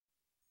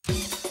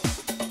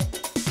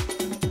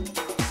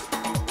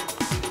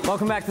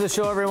Welcome back to the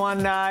show,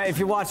 everyone. If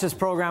you watch this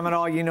program at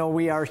all, you know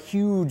we are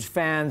huge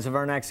fans of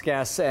our next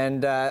guests,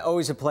 and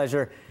always a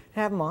pleasure to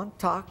have them on,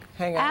 talk,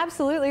 hang out.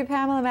 Absolutely.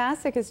 Pamela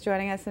Masik is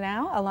joining us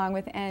now, along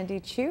with Andy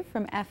Chu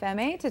from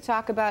FMA, to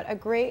talk about a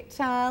great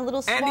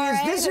little soiree.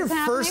 Andy, is this your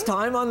first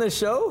time on the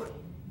show?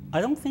 I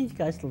don't think you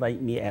guys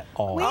like me at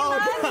all. We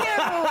love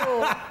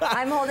you.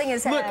 I'm holding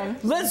his hand.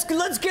 Look,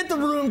 let's get the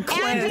room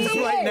cleansed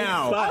right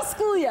now. I'll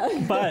school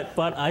you. But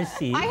I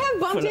see. I have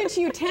bumped into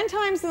you 10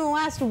 times in the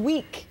last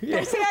week.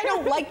 Don't say I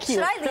don't like you.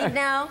 Should I leave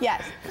now?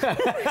 Yes.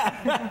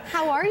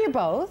 How are you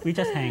both? We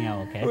just hang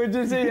out, okay? We're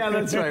just, yeah,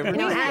 that's right.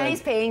 No,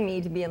 Andy's paying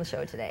me to be on the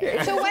show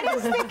today. So what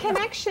is the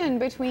connection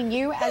between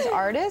you as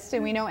artists,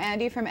 and we know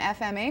Andy from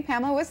FMA.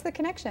 Pamela, what's the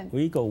connection?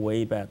 We go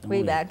way back.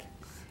 Way back.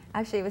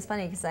 Actually, it was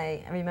funny because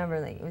I remember,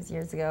 like, it was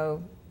years ago.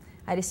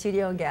 I had a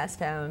studio in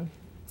Gastown,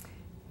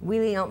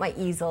 wheeling out my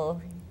easel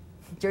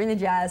during the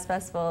jazz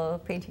festival,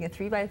 painting a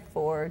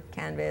 3x4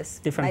 canvas.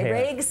 Different my hair.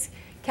 rigs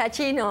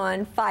catching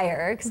on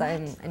fire because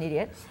I'm an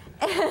idiot,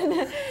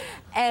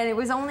 and it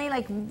was only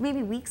like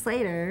maybe weeks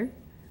later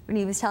when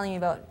he was telling me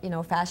about, you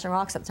know, Fashion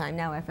Rocks at the time,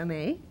 now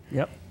FMA.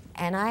 Yep.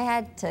 And I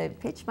had to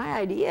pitch my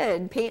idea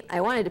and paint. I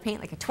wanted to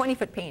paint like a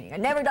 20-foot painting. I'd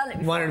never done it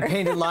before. Wanted to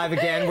paint it live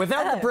again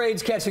without the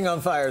braids catching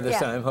on fire this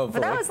time,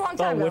 hopefully. But that was a long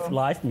time ago. With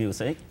live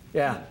music.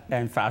 Yeah.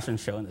 And fashion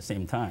show at the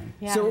same time.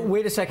 Yeah. So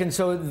wait a second.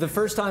 So the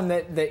first time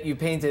that you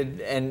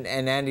painted and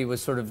Andy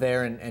was sort of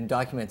there and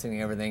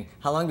documenting everything,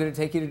 how long did it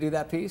take you to do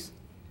that piece?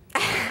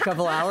 A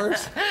couple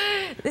hours?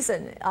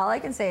 Listen, all I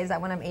can say is that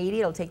when I'm 80,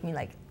 it'll take me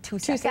like 2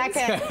 seconds. 2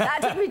 seconds. That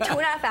took me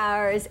 2.5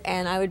 hours,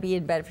 and I would be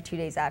in bed for 2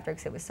 days after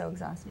because it was so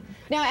exhausting.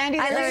 Now, Andy,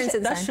 I learned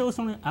since That then. show's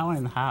only an hour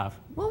and a half.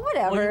 Well,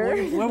 whatever.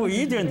 What were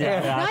you doing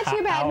there? not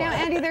too bad. Now,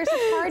 Andy, there's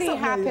a party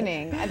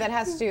happening that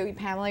has to do,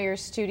 Pamela, your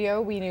studio,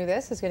 we knew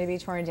this, is going to be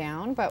torn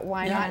down, but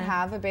why not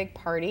have a big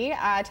party?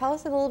 Tell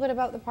us a little bit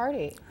about the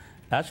party.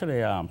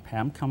 Actually,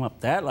 Pam come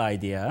up that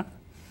idea.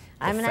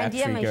 I'm an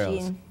idea Factory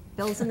machine. Girls.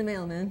 Bills in the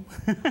mail, man.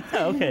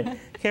 Okay,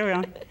 carry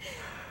on.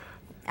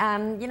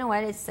 You know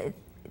what? It's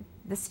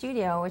the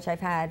studio, which I've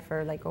had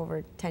for like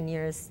over 10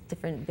 years,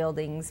 different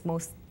buildings,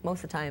 most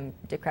of the time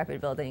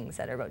decrepit buildings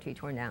that are about to be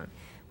torn down,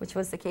 which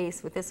was the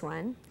case with this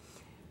one.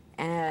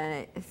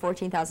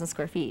 14,000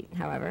 square feet,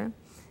 however.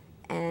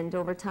 And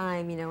over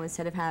time, you know,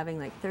 instead of having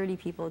like 30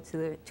 people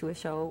to a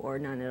show or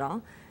none at all,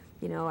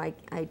 you know, I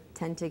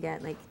tend to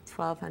get like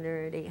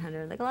 1,200,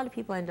 800. Like a lot of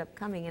people end up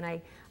coming, and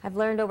I've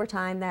learned over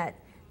time that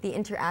the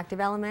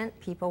interactive element,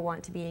 people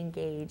want to be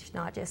engaged,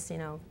 not just, you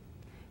know,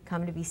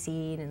 come to be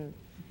seen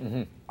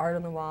and art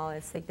on the wall.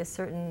 It's like this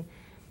certain,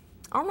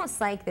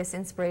 almost like this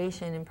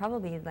inspiration, and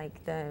probably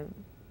like the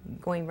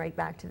going right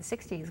back to the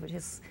 60s, which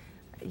is,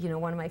 you know,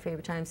 one of my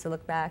favorite times to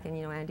look back. And,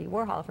 you know, Andy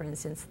Warhol, for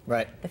instance,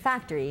 Right. the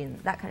factory and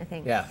that kind of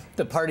thing. Yeah,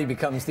 the party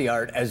becomes the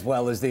art as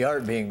well as the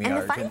art being the And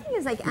art. the funny thing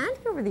is, like,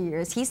 Andy over the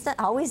years, he's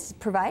always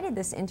provided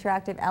this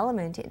interactive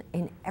element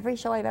in every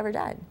show I've ever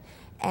done.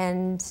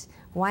 And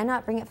why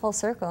not bring it full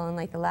circle? And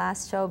like the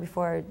last show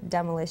before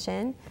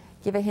demolition,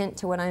 give a hint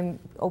to what I'm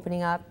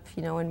opening up,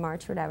 you know, in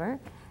March or whatever,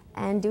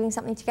 and doing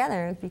something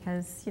together,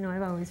 because, you know,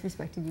 I've always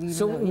respected you.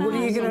 So what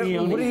are you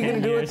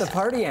gonna do at the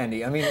party,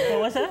 Andy? I mean,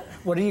 What was that?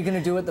 what are you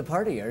gonna do at the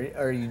party?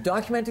 Are you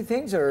documenting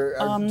things, or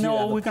do you have No,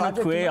 a we're going to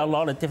project create in a mind?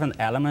 lot of different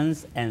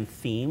elements and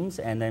themes,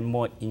 and then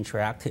more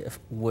interactive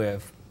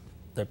with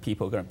the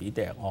people going to be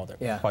there, all the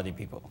party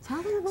people.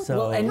 Tell them about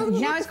So,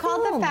 Now, it's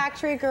called the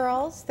Factory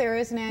Girls. There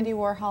is an Andy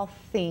Warhol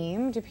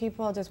theme.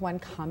 Does one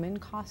come in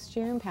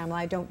costume? Pamela,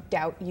 I don't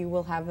doubt you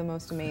will have the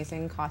most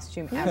amazing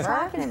costume ever. What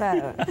are you talking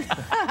about?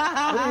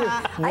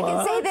 I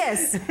can say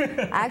this.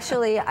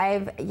 Actually,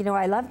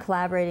 I love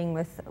collaborating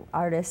with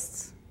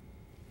artists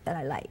that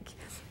I like.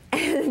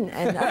 It's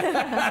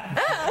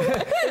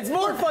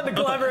more fun to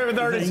collaborate with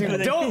artists you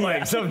don't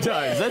like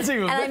sometimes. That's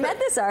even And I better. met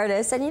this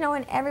artist, and, you know,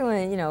 and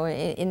everyone, you know,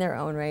 in their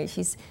own right,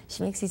 she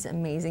makes these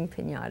amazing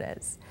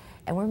piñatas.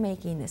 And we're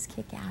making this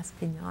kick-ass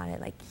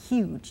piñata, like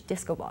huge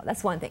disco ball.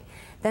 That's one thing.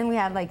 Then we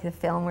have like the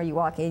film where you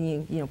walk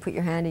in, you know, put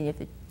your hand in, you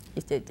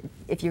have to,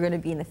 if you're going to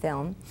be in the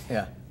film,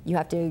 you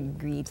have to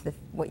agree to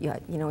what you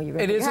know, you're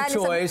going to. It is a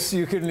choice.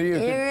 You're going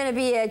to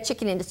be a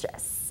chicken in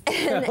distress.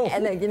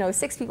 And then, you know,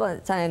 6 people at a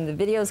time. The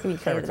video's going to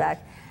be played at the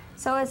back.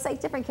 So it's like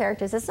different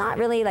characters. It's not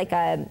really like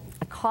a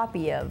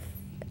copy of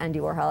Andy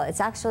Warhol. It's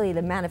actually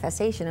the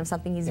manifestation of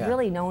something he's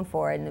really known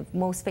for. And the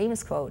most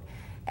famous quote,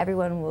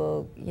 everyone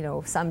will, you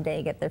know,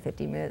 someday get their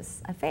 15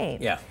 minutes of fame.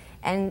 Yeah.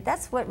 And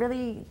that's what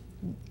really,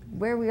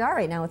 where we are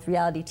right now with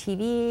reality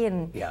TV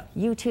and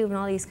YouTube and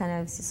all these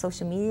kind of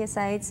social media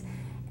sites.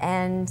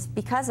 And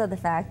because of the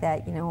fact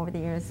that, you know, over the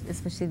years,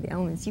 especially the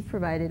elements you've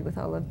provided with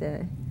all of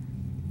the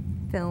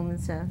film and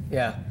stuff.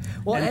 Yeah.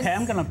 Well, and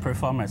Pam's going to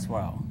perform as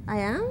well. I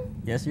am?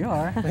 Yes, you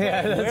are.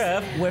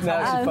 Yeah, with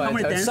how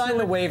many sign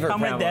the waiver. How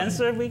many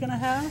dancers are we going to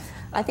have?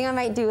 I think I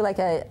might do like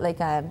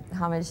a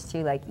homage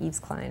to like Yves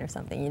Klein or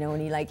something, you know, when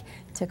he like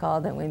took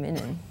all the women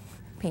and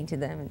painted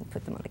them and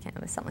put them on the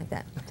canvas, something like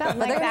that. Something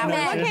like that.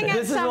 We're looking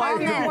at some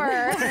of your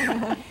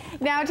work.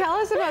 Now tell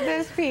us about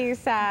this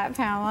piece,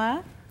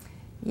 Pamela.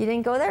 You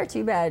didn't go there?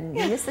 Too bad.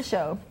 You missed the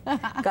show.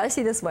 Got to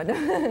see this one.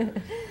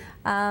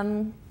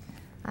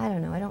 I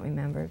don't know. I don't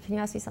remember. Can you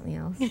ask me something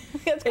else?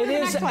 It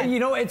is, you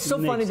know, it's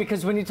so funny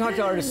because when you talk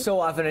to artists so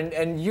often,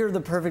 and you're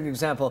the perfect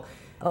example,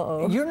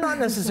 you're not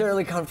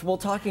necessarily comfortable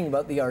talking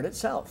about the art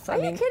itself. Are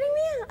you kidding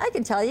me? I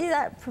can tell you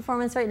that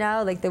performance right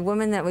now, like the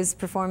woman that was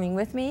performing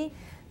with me,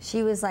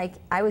 she was like,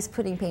 I was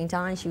putting paint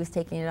on, she was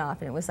taking it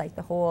off, and it was like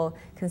the whole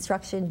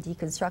construction,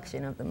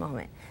 deconstruction of the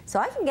moment. So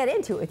I can get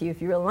into it with you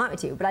if you really want me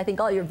to, but I think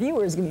all your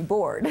viewers are going to be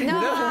bored. No, come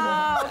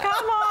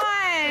on.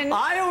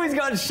 I always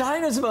got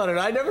shyness about it.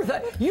 I never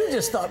thought, you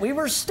just thought we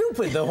were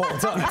stupid the whole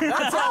time.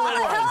 That's all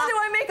How the hell do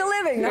I make a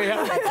living?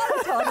 Yeah. I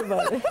gotta talk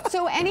about it.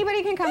 So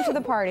anybody can come to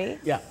the party.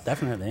 Yeah,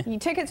 definitely.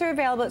 Tickets are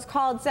available. It's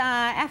called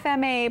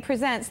FMA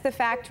Presents The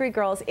Factory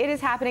Girls. It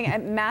is happening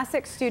at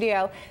Masik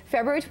Studio,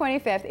 February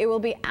 25th. It will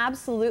be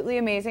absolutely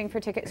amazing. For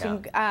tickets, you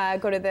can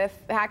go to the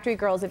Factory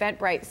Girls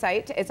Eventbrite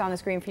site. It's on the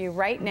screen for you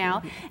right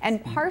now.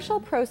 And partial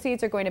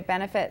proceeds are going to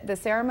benefit the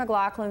Sarah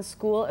McLachlan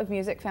School of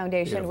Music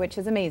Foundation, which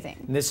is amazing.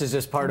 And this is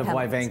just part of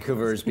why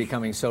Vancouver is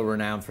becoming so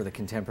renowned for the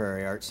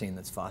contemporary art scene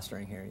that's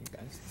fostering here, you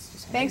guys.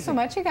 Thanks so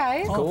much, you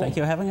guys. Thank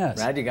you for having us.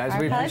 Rad, you guys. Our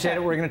We appreciate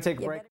pleasure. it. We're going to take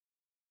a break.